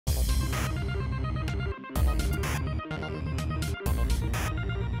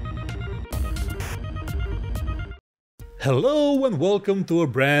Hello and welcome to a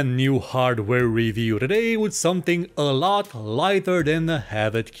brand new hardware review. Today with something a lot lighter than a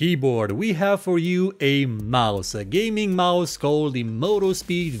heavy keyboard. We have for you a mouse, a gaming mouse called the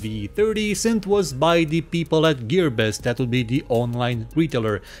Motospeed V30, sent to us by the people at GearBest, that would be the online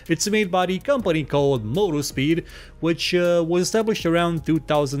retailer. It's made by the company called Motospeed, which was established around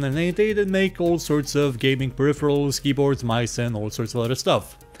 2008 and make all sorts of gaming peripherals, keyboards, mice and all sorts of other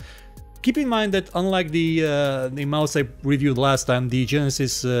stuff. Keep in mind that unlike the mouse I reviewed last time, the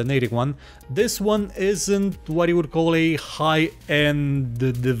Genesis native one, this one isn't what you would call a high-end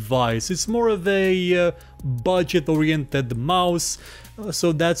device. It's more of a budget-oriented mouse,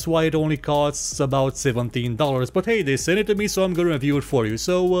 so that's why it only costs about $17. But hey, they sent it to me, so I'm gonna review it for you.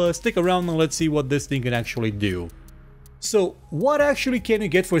 So stick around and let's see what this thing can actually do. So what actually can you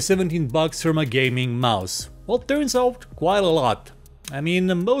get for 17 bucks from a gaming mouse? Well, it turns out quite a lot. I mean,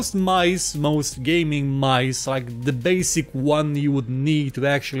 most gaming mice, like the basic one you would need to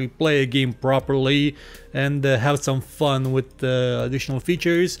actually play a game properly and have some fun with additional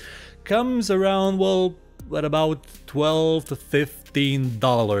features, comes around, well, at about $12 to $15.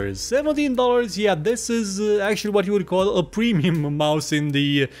 $17, yeah, this is actually what you would call a premium mouse in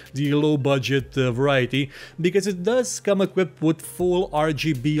the low budget variety, because it does come equipped with full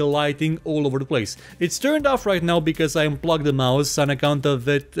RGB lighting all over the place. It's turned off right now because I unplugged the mouse on account of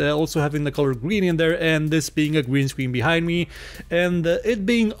it also having the color green in there and this being a green screen behind me, and it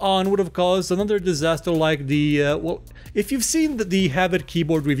being on would have caused another disaster like the well, if you've seen the Habit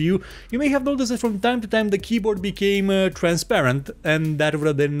keyboard review, you may have noticed that from time to time the keyboard became transparent, and that would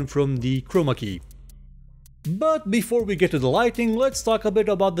have been from the chroma key. But before we get to the lighting, let's talk a bit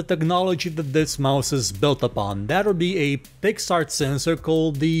about the technology that this mouse is built upon. That would be a PixArt sensor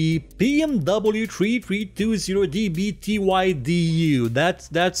called the PMW3320DBTYDU.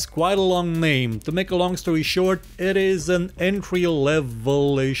 That's quite a long name. To make a long story short, it is an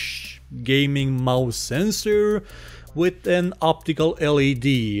entry-level-ish gaming mouse sensor with an optical LED,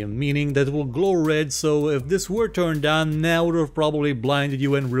 meaning that it will glow red, so if this were turned on, now it would have probably blinded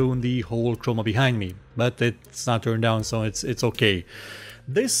you and ruined the whole chroma behind me. But it's not turned down, so it's okay.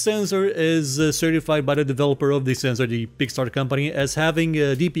 This sensor is certified by the developer of the sensor, the PixArt company, as having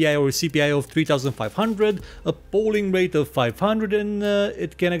a DPI or CPI of 3500, a polling rate of 500, and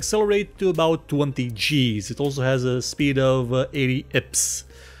it can accelerate to about 20 Gs. It also has a speed of 80 IPS.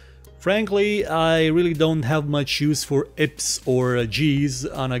 Frankly, I really don't have much use for IPS or Gs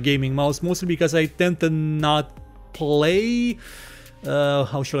on a gaming mouse, mostly because I tend to not play.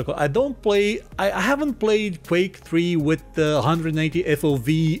 How should I call it? I haven't played Quake 3 with 180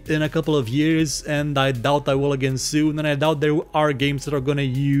 FOV in a couple of years, and I doubt I will again soon, and I doubt there are games that are gonna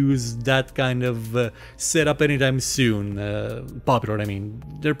use that kind of setup anytime soon. Popular, I mean.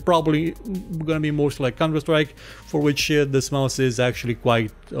 They're probably gonna be mostly like Counter-Strike, for which this mouse is actually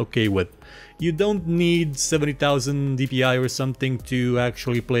quite okay with. You don't need 70,000 DPI or something to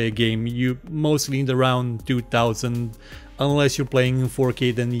actually play a game. You mostly need around 2,000. Unless you're playing in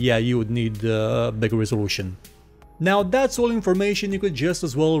 4K, then yeah, you would need a bigger resolution. Now that's all information you could just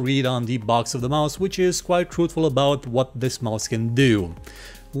as well read on the box of the mouse, which is quite truthful about what this mouse can do.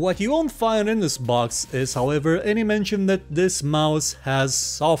 What you won't find in this box is, however, any mention that this mouse has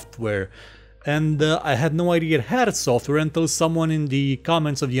software. And I had no idea it had software until someone in the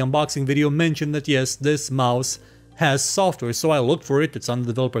comments of the unboxing video mentioned that yes, this mouse has software. So I looked for it. It's on the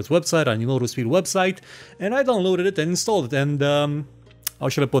developer's website, on the Motospeed website, and I downloaded it and installed it. And how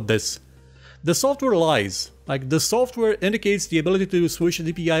should I put this? The software lies. Like, the software indicates the ability to switch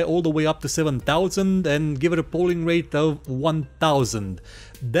the DPI all the way up to 7000 and give it a polling rate of 1000.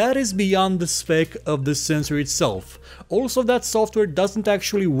 That is beyond the spec of the sensor itself. Also, that software doesn't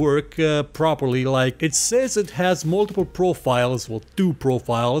actually work properly. Like, it says it has multiple profiles, well, 2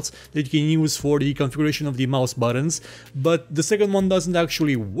 profiles that you can use for the configuration of the mouse buttons, but the second one doesn't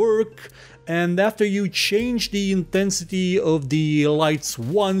actually work. And after you change the intensity of the lights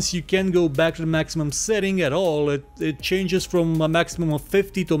once, you can't go back to the maximum setting at all. It changes from a maximum of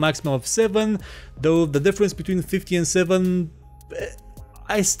 50 to a maximum of 7, though the difference between 50 and 7,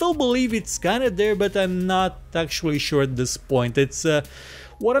 I still believe it's kind of there, but I'm not actually sure at this point. It's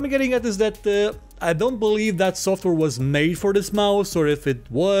what I'm getting at is that I don't believe that software was made for this mouse, or if it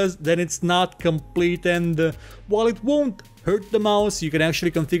was, then it's not complete, and while it won't hurt the mouse, you can actually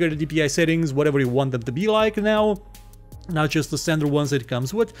configure the DPI settings whatever you want them to be like now, not just the standard ones that it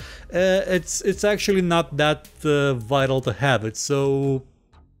comes with. It's actually not that vital to have it, so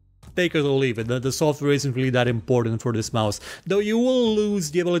take it or leave it. The software isn't really that important for this mouse, though you will lose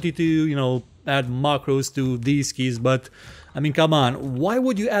the ability to, you know, add macros to these keys. But I mean, come on, why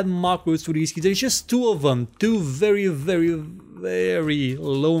would you add macros to these keys? There's just two of them, two very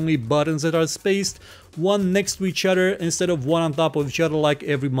lonely buttons that are spaced one next to each other instead of one on top of each other like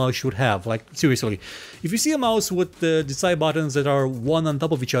every mouse should have. Like, seriously, if you see a mouse with the side buttons that are one on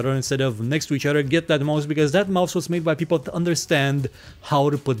top of each other instead of next to each other, get that mouse, because that mouse was made by people to understand how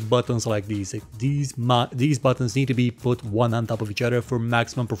to put buttons like these. Like, these buttons need to be put one on top of each other for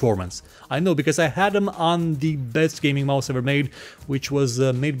maximum performance. I know, because I had them on the best gaming mouse ever made, which was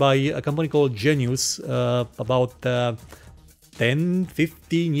made by a company called Genius about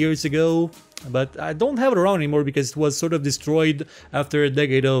 10-15 years ago. But I don't have it around anymore because it was sort of destroyed after a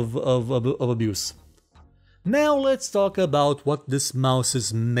decade of abuse. Now let's talk about what this mouse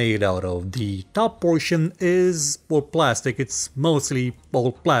is made out of. The top portion is all plastic. It's mostly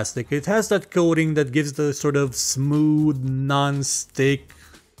all plastic. It has that coating that gives the sort of smooth, non-stick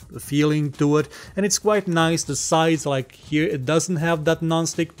feeling to it, and it's quite nice. The sides, like here, it doesn't have that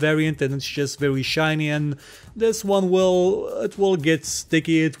non-stick variant and it's just very shiny, and this one will get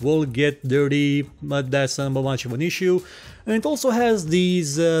sticky, it will get dirty, but that's not much of an issue. And it also has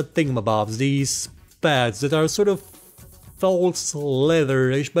these thingamabobs, these pads that are sort of false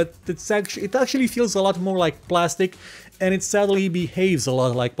leatherish, but it actually feels a lot more like plastic, and it sadly behaves a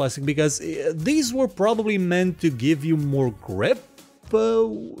lot like plastic because these were probably meant to give you more grip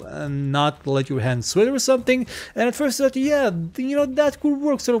and not let your hand sweat or something. And at first I thought, yeah, you know, that could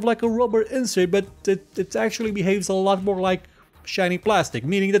work sort of like a rubber insert, but it actually behaves a lot more like shiny plastic,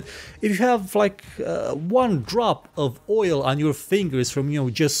 meaning that if you have like one drop of oil on your fingers from, you know,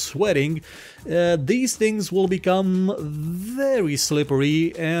 just sweating, these things will become very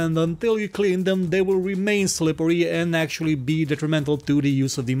slippery, and until you clean them they will remain slippery and actually be detrimental to the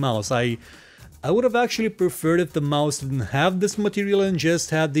use of the mouse. I would have actually preferred if the mouse didn't have this material and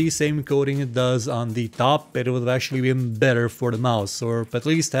just had the same coating it does on the top. It would have actually been better for the mouse, or at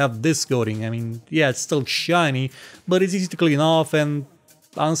least have this coating. I mean, yeah, it's still shiny, but it's easy to clean off, and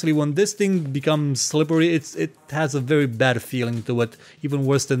honestly, when this thing becomes slippery, it has a very bad feeling to it, even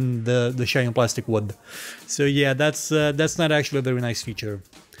worse than the shiny plastic would. So yeah, that's not actually a very nice feature.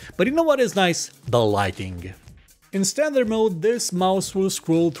 But you know what is nice? The lighting. In standard mode, this mouse will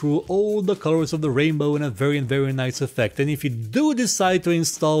scroll through all the colors of the rainbow in a very nice effect. And if you do decide to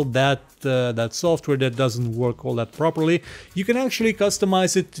install that software that doesn't work all that properly, you can actually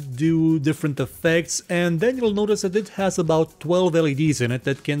customize it to do different effects, and then you'll notice that it has about 12 LEDs in it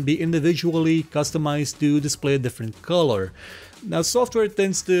that can be individually customized to display a different color. Now, software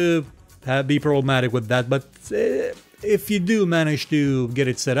tends to be problematic with that, but if you do manage to get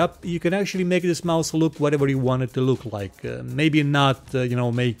it set up, you can actually make this mouse look whatever you want it to look like. Maybe not, you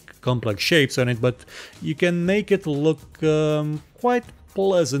know, make complex shapes on it, but you can make it look quite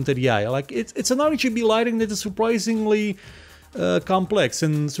pleasant to the eye. Like, it's an RGB lighting that is surprisingly complex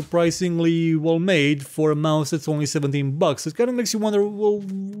and surprisingly well made for a mouse that's only 17 bucks. It kind of makes you wonder, well,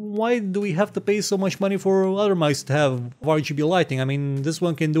 why do we have to pay so much money for other mice to have RGB lighting? I mean, this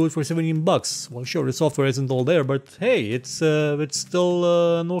one can do it for 17 bucks. Well, sure, the software isn't all there, but hey, it's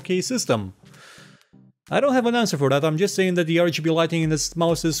still an okay system. I don't have an answer for that. I'm just saying that the RGB lighting in this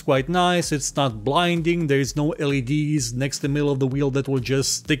mouse is quite nice. It's not blinding. There's no LEDs next to the middle of the wheel that will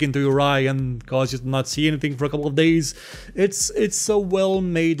just stick into your eye and cause you to not see anything for a couple of days. It's a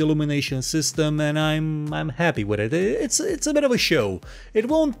well-made illumination system, and I'm happy with it. It's a bit of a show. It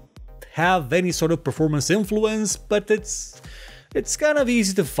won't have any sort of performance influence, but it's kind of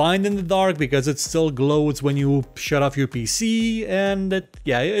easy to find in the dark because it still glows when you shut off your PC, and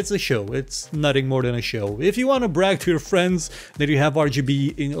yeah, it's a show. It's nothing more than a show. If you want to brag to your friends that you have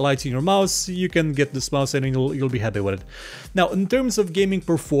RGB lights in your mouse, you can get this mouse and you'll be happy with it. Now, in terms of gaming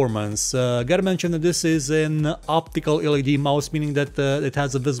performance, gotta mention that this is an optical LED mouse, meaning that it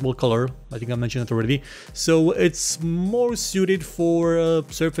has a visible color. I think I mentioned it already. So it's more suited for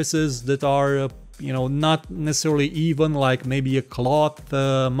surfaces that are you know, not necessarily even, like maybe a cloth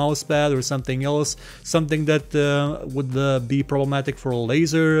mouse pad or something else, something that would be problematic for a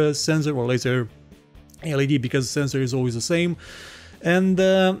laser sensor or laser LED, because the sensor is always the same. And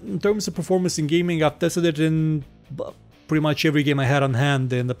in terms of performance in gaming, I've tested it in pretty much every game I had on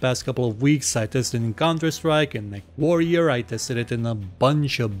hand in the past couple of weeks. I tested it in Counter-Strike and Mech Warrior, I tested it in a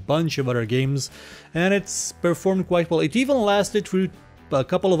bunch of other games, and it's performed quite well. It even lasted through a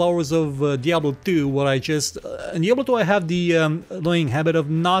couple of hours of Diablo 2, where I just... in Diablo 2 I have the annoying habit of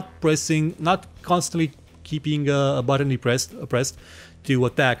not constantly keeping a button pressed to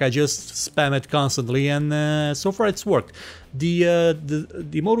attack. I just spam it constantly, and so far it's worked. The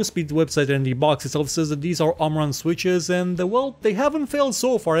Motospeed website and the box itself says that these are Omron switches, and well, they haven't failed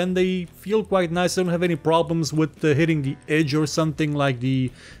so far, and they feel quite nice. I don't have any problems with hitting the edge or something like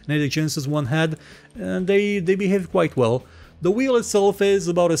the Kinetic Genesis one had, and they behave quite well. The wheel itself is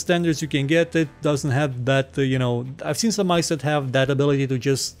about as standard as you can get. It doesn't have that, you know, I've seen some mice that have that ability to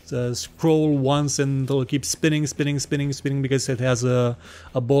just scroll once and it'll keep spinning because it has a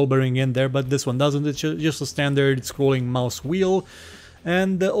ball bearing in there, but this one doesn't. It's just a standard scrolling mouse wheel.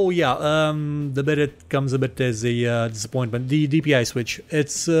 And oh yeah, the bit it comes a bit as a disappointment. The DPI switch.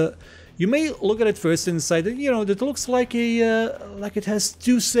 It's you may look at it first inside, you know, it looks like like it has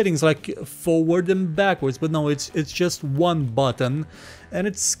two settings, like forward and backwards, but no, it's just one button, and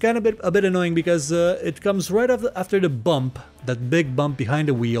it's kind of a bit annoying because it comes right after the bump, that big bump behind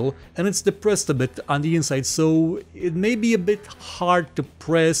the wheel, and it's depressed a bit on the inside, so it may be a bit hard to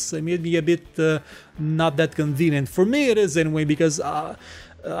press. It may be a bit not that convenient. For me it is anyway, because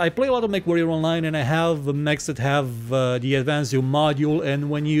I play a lot of MechWarrior Online, and I have mechs that have the Advanced View module, and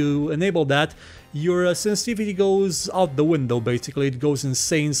when you enable that, your sensitivity goes out the window, basically. It goes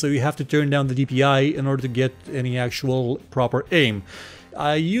insane, so you have to turn down the DPI in order to get any actual proper aim.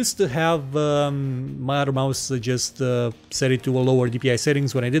 I used to have my other mouse just set it to a lower DPI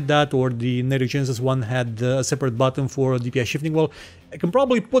settings when I did that, or the Kinetic Genesis one had a separate button for DPI shifting. Well, I can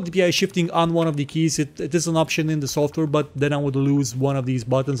probably put DPI shifting on one of the keys. It is an option in the software, but then I would lose one of these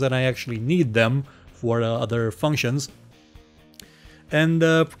buttons, and I actually need them for other functions. And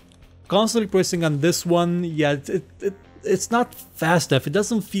constantly pressing on this one, yeah, it's not fast enough. It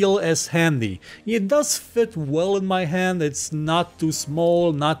doesn't feel as handy. It does fit well in my hand. It's not too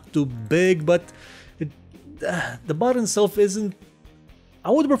small, not too big, but the button itself isn't. I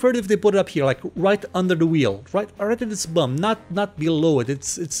would prefer it if they put it up here, like right under the wheel, right at its bum, not below it.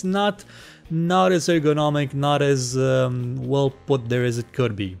 It's not as ergonomic, not as well put there as it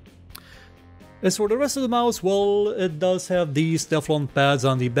could be. As for the rest of the mouse, well, it does have these Teflon pads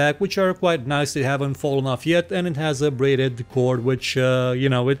on the back, which are quite nice. They haven't fallen off yet, and it has a braided cord, which, you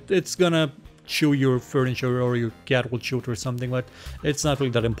know, it's gonna chew your furniture, or your cat will chew it or something, but it's not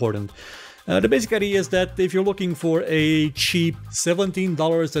really that important. The basic idea is that if you're looking for a cheap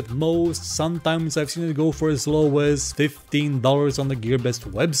 $17 at most, sometimes I've seen it go for as low as $15 on the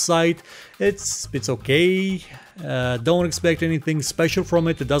GearBest website. It's okay. Don't expect anything special from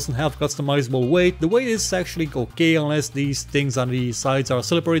it. It doesn't have customizable weight. The weight is actually okay, unless these things on the sides are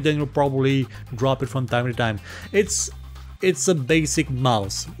slippery, then you'll probably drop it from time to time. It's a basic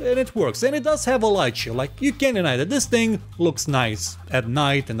mouse, and it works, and it does have a light shield. Like, you can't deny that this thing looks nice at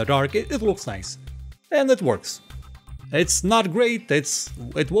night, in the dark. It looks nice, and it works. It's not great,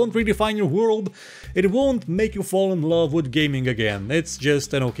 it won't redefine your world, it won't make you fall in love with gaming again. It's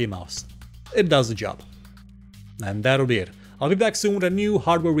just an okay mouse. It does the job. And that'll be it. I'll be back soon with a new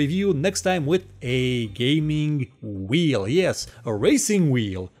hardware review, next time with a gaming wheel. Yes, a racing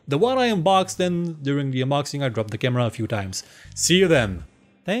wheel. The one I unboxed, and during the unboxing I dropped the camera a few times. See you then.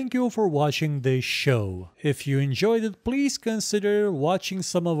 Thank you for watching this show. If you enjoyed it, please consider watching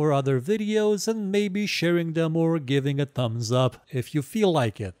some of our other videos and maybe sharing them or giving a thumbs up if you feel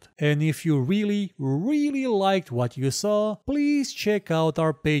like it. And if you really liked what you saw, please check out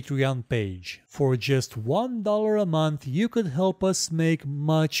our Patreon page. For just $1 a month, you could help us make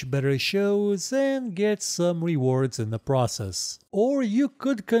much better shows and get some rewards in the process. Or you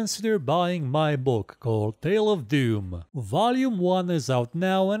could consider buying my book called Tale of Doom. Volume 1 is out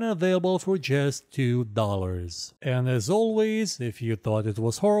now and available for just $2. And as always, if you thought it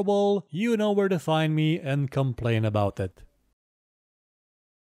was horrible, you know where to find me and complain about it.